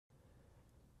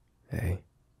Hey,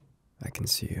 I can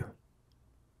see you.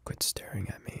 Quit staring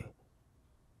at me.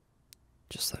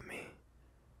 Just let me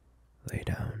lay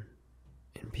down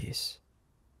in peace.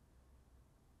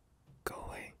 Go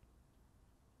away.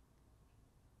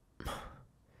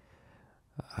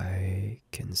 I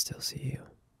can still see you.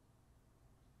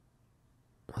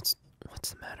 What's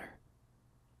the matter?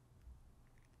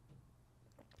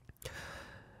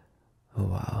 Oh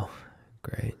wow,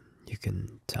 great. You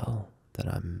can tell that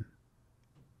I'm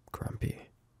grumpy.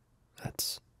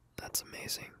 That's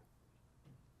amazing.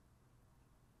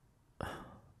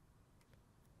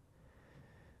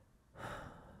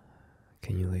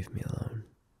 Can you leave me alone?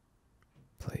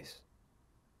 Please.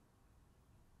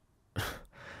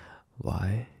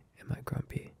 Why am I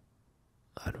grumpy?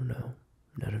 I don't know.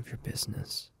 None of your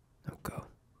business. Now go.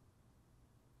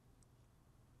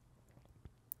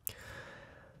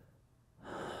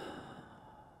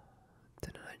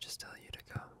 Didn't I just tell you to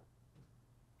go?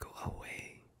 Go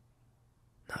away.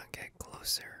 Not get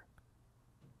closer.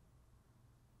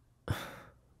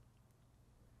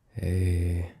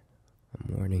 Hey,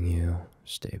 I'm warning you.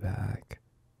 Stay back.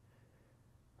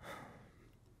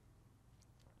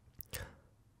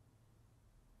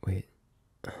 Wait.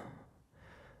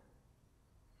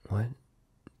 What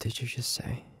did you just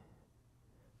say?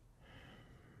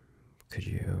 Could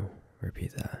you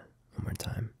repeat that one more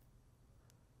time?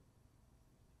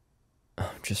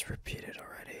 Oh, just repeat it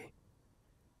already.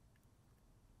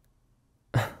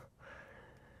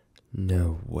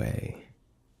 No way.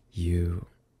 You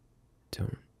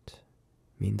don't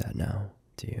mean that now,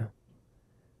 do you?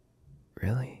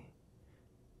 Really?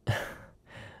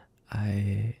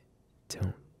 I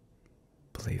don't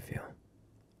believe you.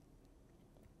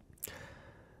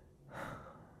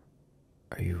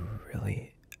 Are you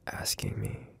really asking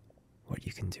me what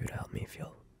you can do to help me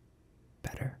feel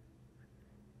better?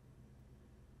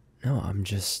 No, I'm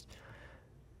just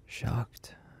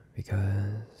shocked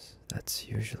because that's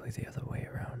usually the other way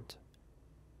around.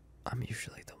 I'm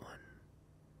usually the one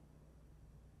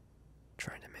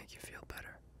trying to make you feel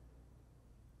better.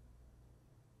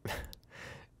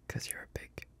 'Cause you're a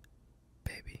big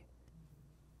baby.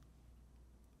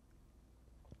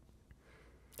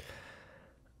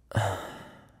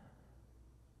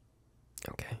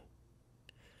 Okay.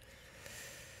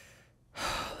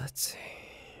 Let's see.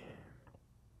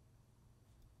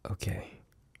 Okay,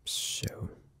 so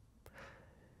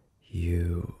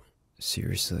you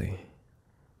seriously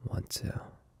want to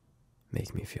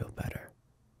make me feel better?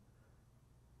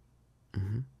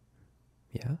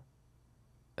 Yeah?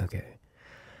 Okay.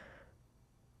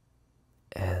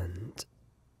 And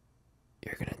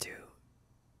you're gonna do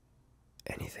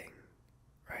anything,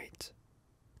 right?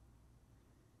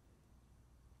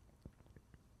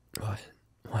 What?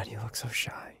 Why do you look so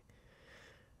shy?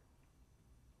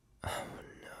 Oh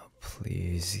no,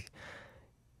 please.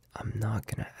 I'm not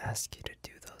gonna ask you to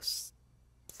do those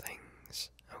things,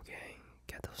 okay?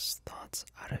 Get those thoughts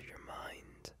out of your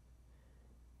mind.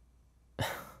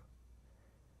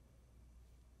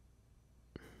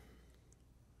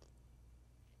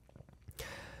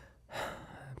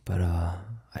 But,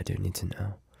 I do need to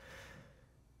know.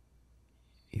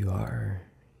 You are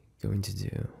going to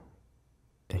do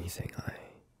anything I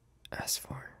ask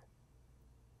for,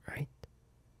 right?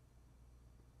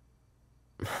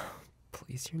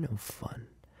 Please, you're no fun.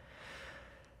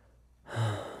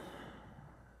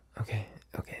 Okay,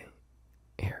 okay.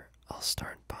 Here, I'll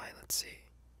start by, let's see.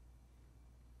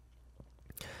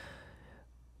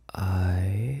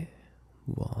 I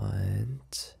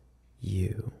want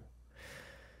you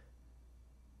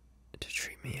to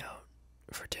treat me out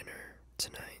for dinner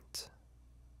tonight.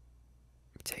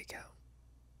 Take out.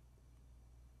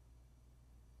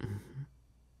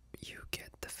 You get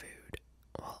the food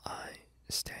while I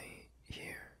stay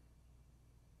here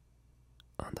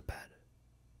on the bed.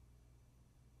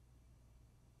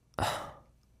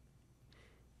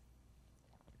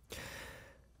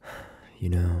 You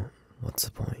know, what's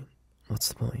the point? What's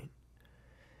the point?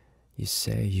 You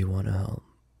say you want to help,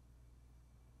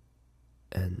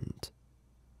 and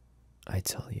I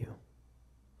tell you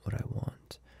what I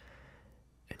want,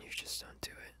 and you just don't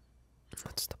do it.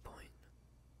 What's the point?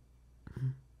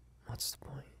 What's the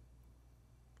point?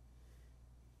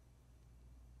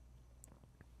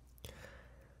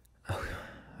 Oh,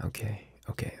 okay.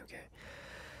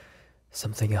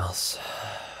 Something else.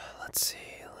 Let's see.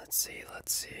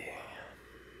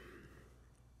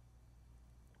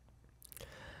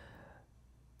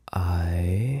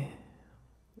 I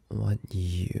want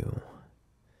you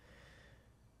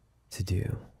to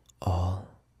do all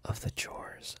of the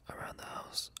chores around the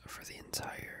house for the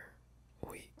entire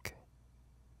week.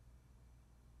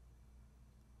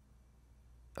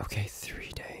 Okay, 3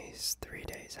 days. 3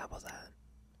 days. How about that?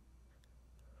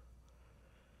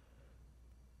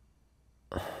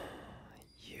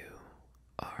 You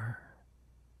are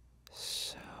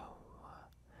so.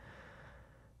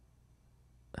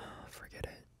 Forget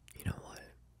it. You know what?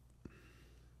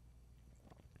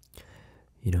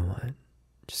 You know what?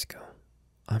 Just go.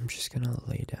 I'm just gonna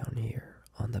lay down here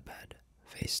on the bed,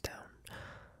 face down,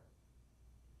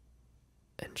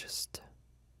 and just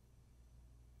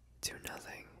do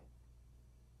nothing.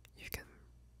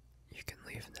 You can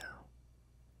leave now.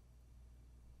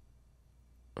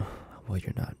 Well,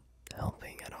 you're not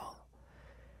helping at all.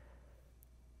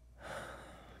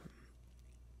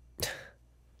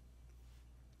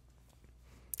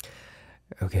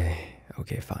 Okay,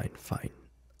 fine.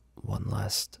 One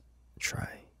last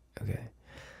try, okay?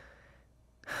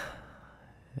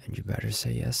 And you better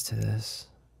say yes to this.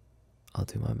 I'll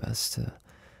do my best to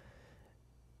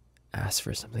ask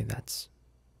for something that's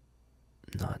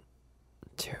not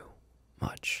too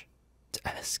much to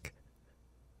ask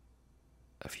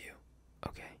of you,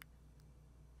 okay?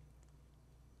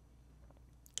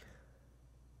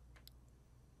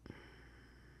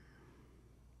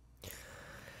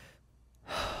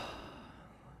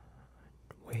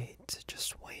 Wait,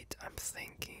 just wait. I'm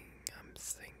thinking.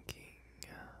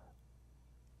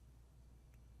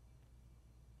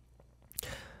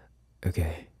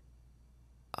 Okay.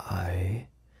 I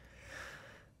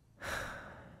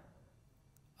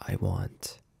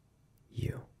want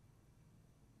you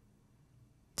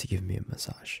to give me a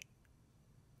massage.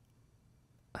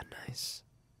 A nice,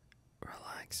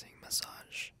 relaxing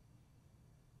massage.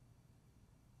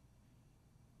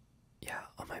 Yeah,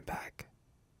 on my back.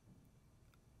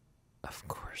 Of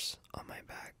course, on my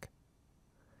back.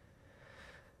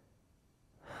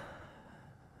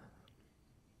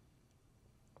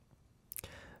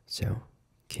 So,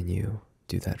 can you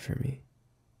do that for me?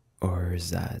 Or is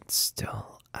that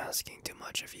still asking too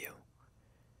much of you?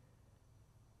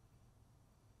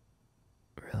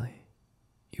 Really?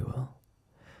 You will?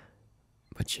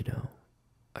 But you know,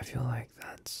 I feel like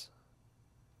that's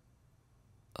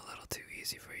a little too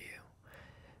easy for you.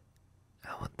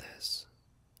 How about this?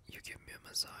 You give me a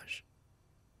massage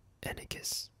and a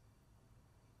kiss.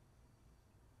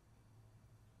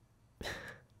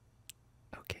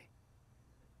 Okay.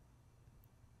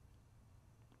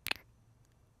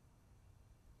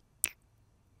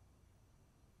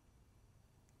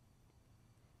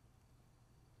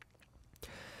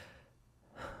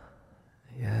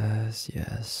 Yes.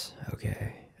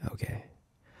 Okay.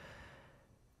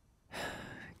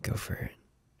 Go for it.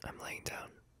 I'm laying down.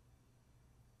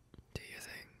 Do your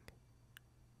thing.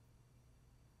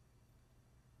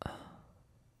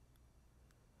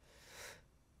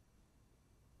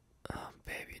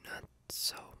 Baby, not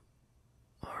so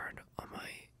hard on my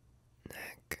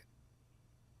neck.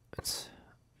 It's.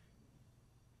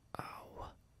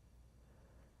 Ow.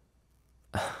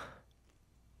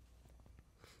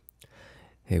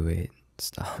 Hey, wait,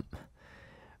 stop.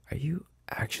 Are you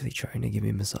actually trying to give me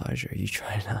a massage, or are you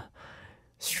trying to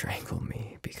strangle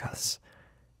me? Because.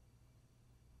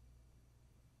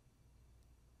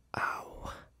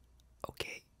 Ow.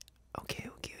 Okay.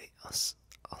 Wait.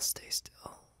 I'll stay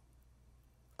still.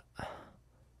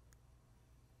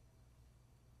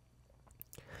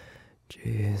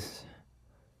 Jeez.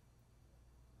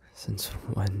 Since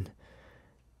when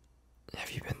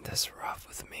have you been this rough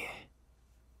with me?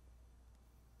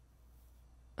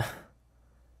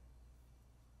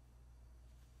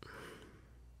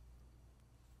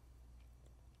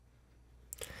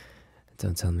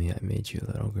 Don't tell me I made you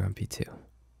a little grumpy too.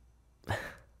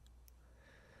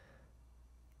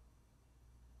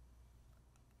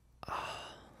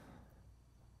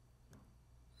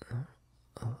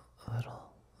 A little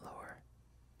lower.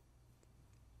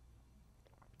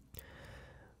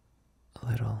 A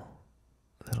little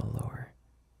lower.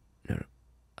 No,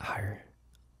 higher.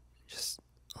 Just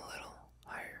a little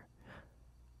higher.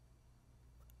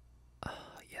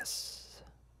 Yes,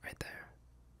 right there.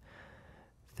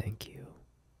 Thank you.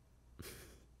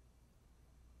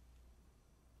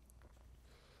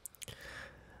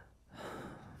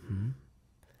 Hmm?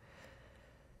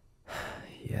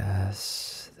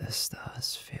 Yes, this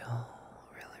does feel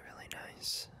really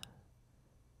nice.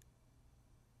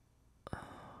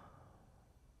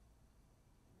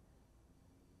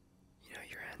 You know,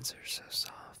 your hands are so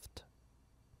soft.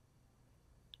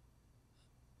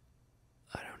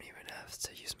 I don't even have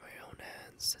to use my own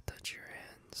hands to touch your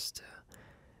hands to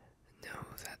know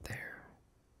that they're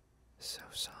so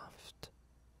soft.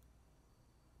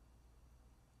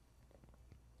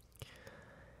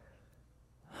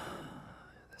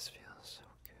 This feels so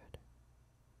good.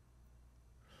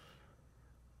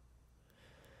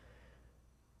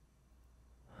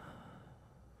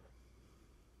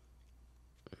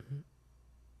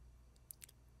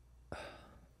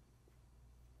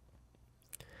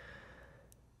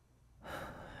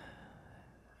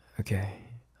 Okay.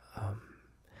 Um,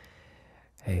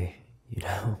 hey, you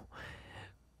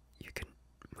can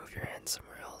move your hand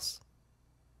somewhere else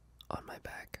on my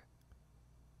back.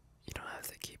 You don't have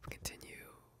to keep continuing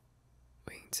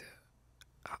to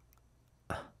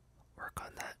work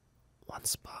on that one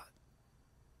spot.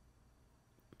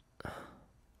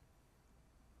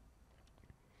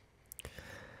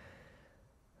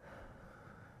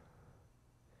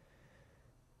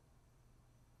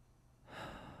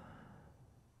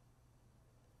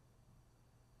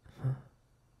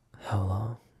 How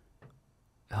long?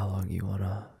 How long you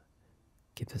wanna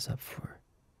keep this up for?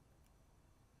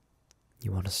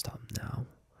 You wanna stop now?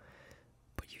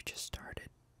 But you just started.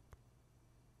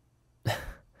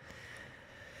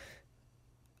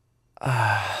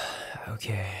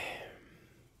 Okay.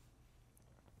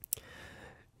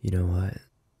 You know what?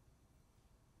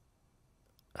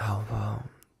 How about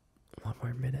one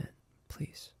more minute,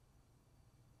 please?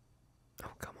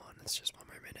 Oh, come on, it's just one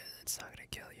more minute. It's not gonna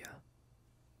kill you.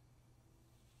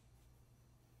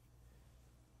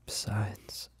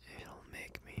 Besides, it'll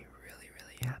make me really,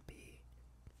 really happy.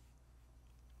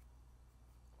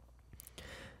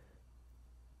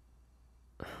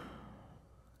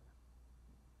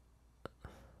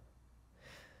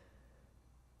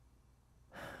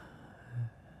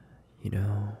 You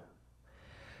know,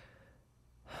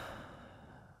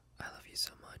 I love you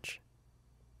so much.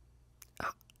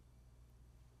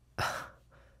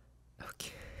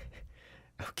 Okay.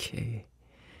 Okay.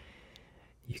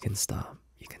 You can stop.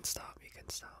 You can stop. You can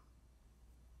stop.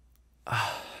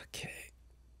 Okay.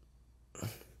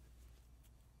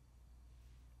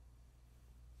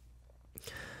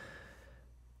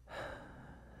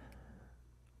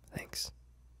 Thanks.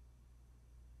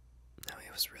 No,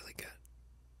 it was really good.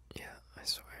 Yeah, I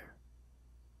swear.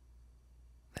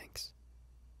 Thanks.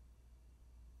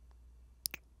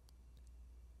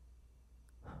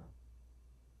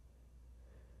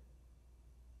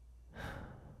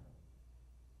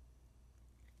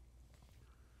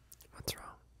 What's wrong?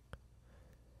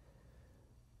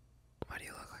 Why do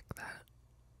you look like that?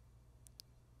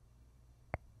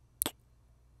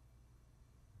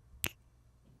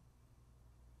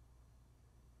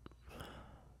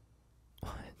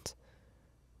 What?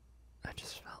 I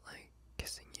just felt like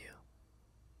kissing you.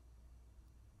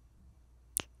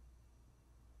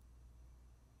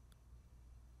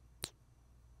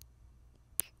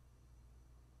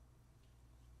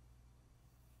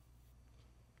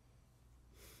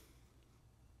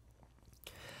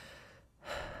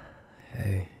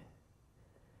 Hey.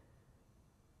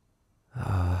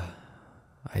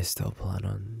 I still plan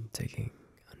on taking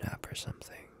a nap or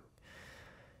something.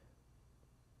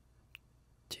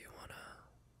 Do you wanna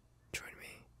join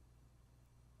me?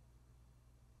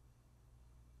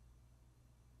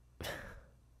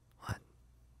 What?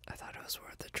 I thought it was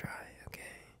worth a try, okay?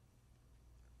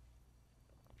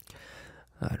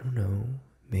 I don't know.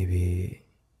 Maybe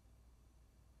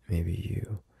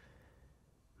you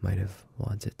might have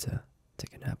wanted to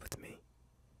take a nap with me.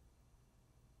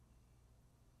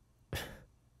 I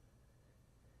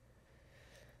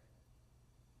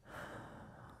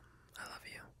love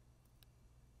you.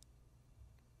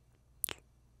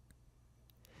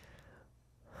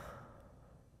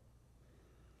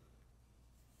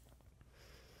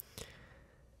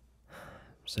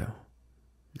 So,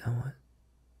 now what?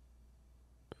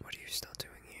 What are you still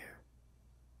doing here?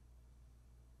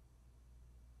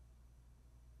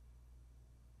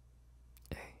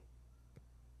 Hey.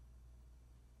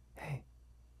 Hey.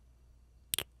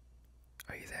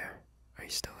 Are you there? Are you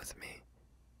still with me?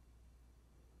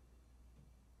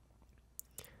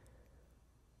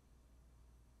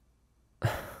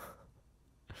 What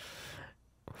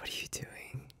are you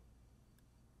doing?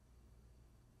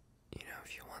 You know,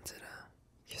 if you wanted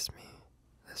to kiss me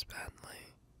this badly,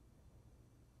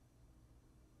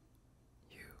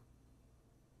 you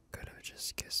could have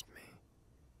just kissed me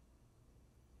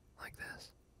like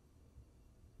this.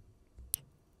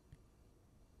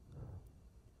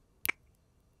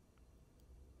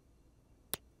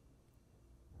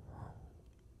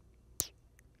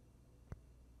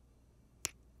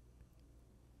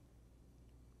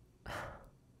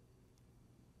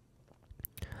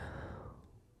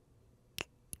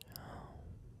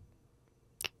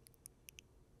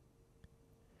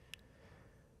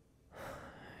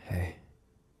 Hey.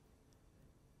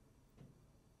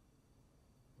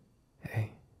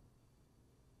 Hey.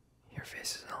 Your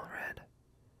face is all red.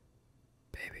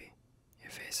 Baby,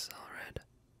 your face is all red.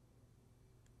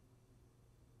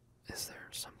 Is there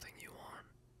something you want?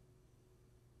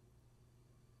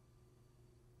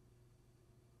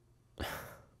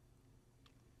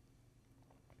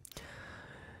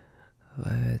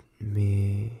 But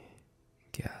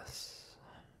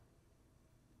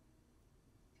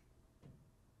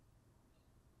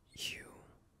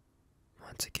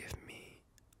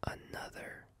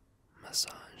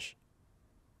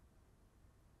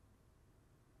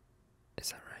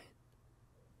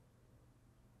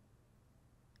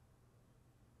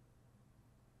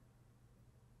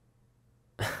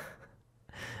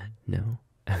No?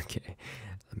 Okay,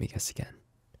 let me guess again.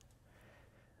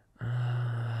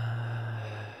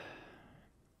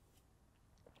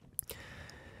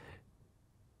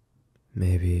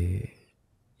 Maybe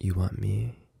you want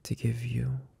me to give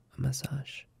you a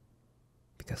massage?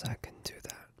 Because I can do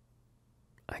that.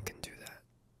 I can do that.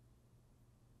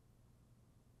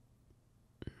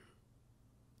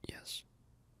 Yes.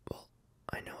 Well,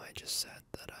 I know I just said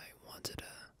that I wanted to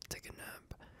take a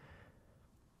nap.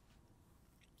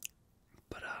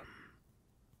 But,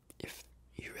 if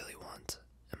you really want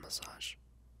a massage,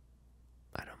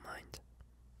 I don't mind.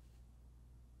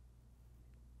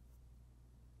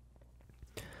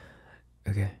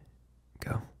 Okay,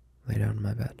 go. Lay down in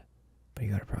my bed. But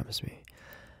you gotta promise me,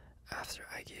 after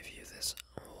I give you this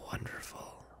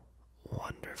wonderful,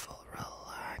 wonderful,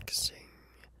 relaxing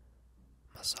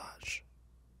massage,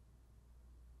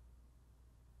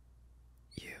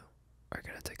 you are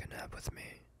gonna take a nap with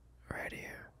me right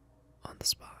here on the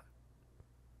spot.